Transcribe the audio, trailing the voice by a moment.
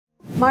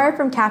Mara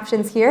from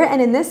Captions here,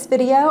 and in this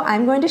video,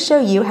 I'm going to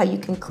show you how you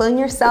can clone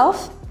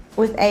yourself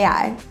with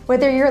AI.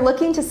 Whether you're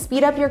looking to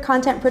speed up your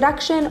content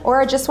production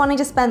or just wanting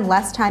to spend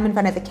less time in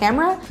front of the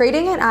camera,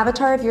 creating an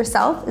avatar of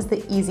yourself is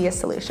the easiest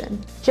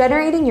solution.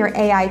 Generating your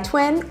AI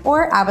twin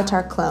or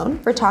avatar clone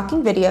for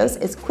talking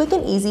videos is quick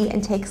and easy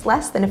and takes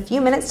less than a few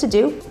minutes to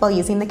do while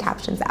using the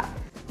Captions app.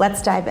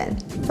 Let's dive in.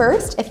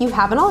 First, if you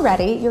haven't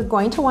already, you're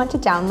going to want to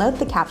download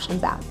the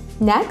Captions app.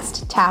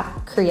 Next,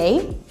 tap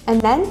Create,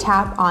 and then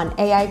tap on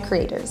AI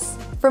Creators.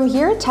 From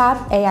here,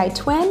 tap AI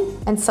Twin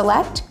and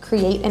select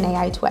Create an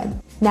AI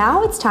Twin.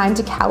 Now it's time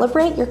to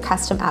calibrate your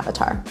custom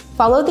avatar.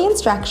 Follow the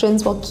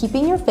instructions while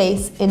keeping your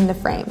face in the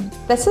frame.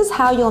 This is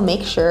how you'll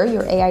make sure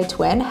your AI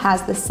twin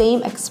has the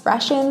same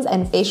expressions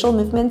and facial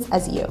movements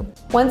as you.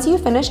 Once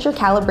you've finished your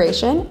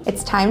calibration,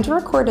 it's time to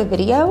record a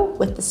video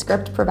with the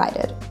script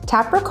provided.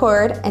 Tap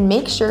record and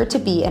make sure to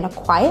be in a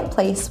quiet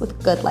place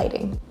with good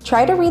lighting.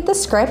 Try to read the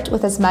script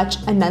with as much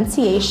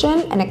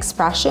enunciation and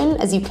expression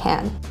as you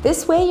can.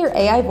 This way your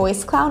AI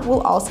voice clone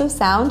will also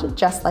sound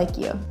just like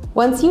you.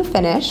 Once you've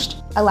finished,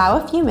 allow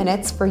a few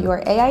minutes for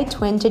your AI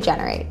twin to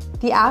generate.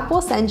 The app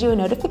will send you a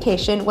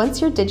notification once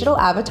your digital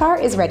avatar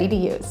is ready to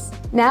use.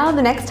 Now,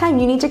 the next time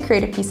you need to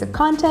create a piece of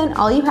content,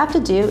 all you have to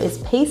do is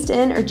paste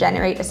in or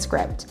generate a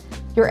script.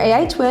 Your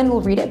AI twin will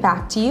read it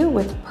back to you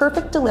with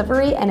perfect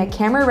delivery and a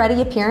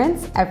camera-ready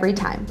appearance every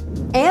time.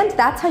 And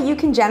that's how you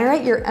can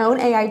generate your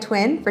own AI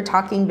twin for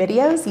talking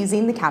videos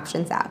using the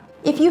Captions app.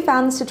 If you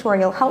found this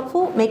tutorial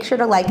helpful, make sure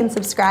to like and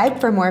subscribe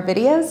for more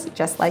videos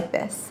just like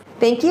this.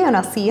 Thank you, and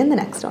I'll see you in the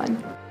next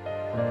one.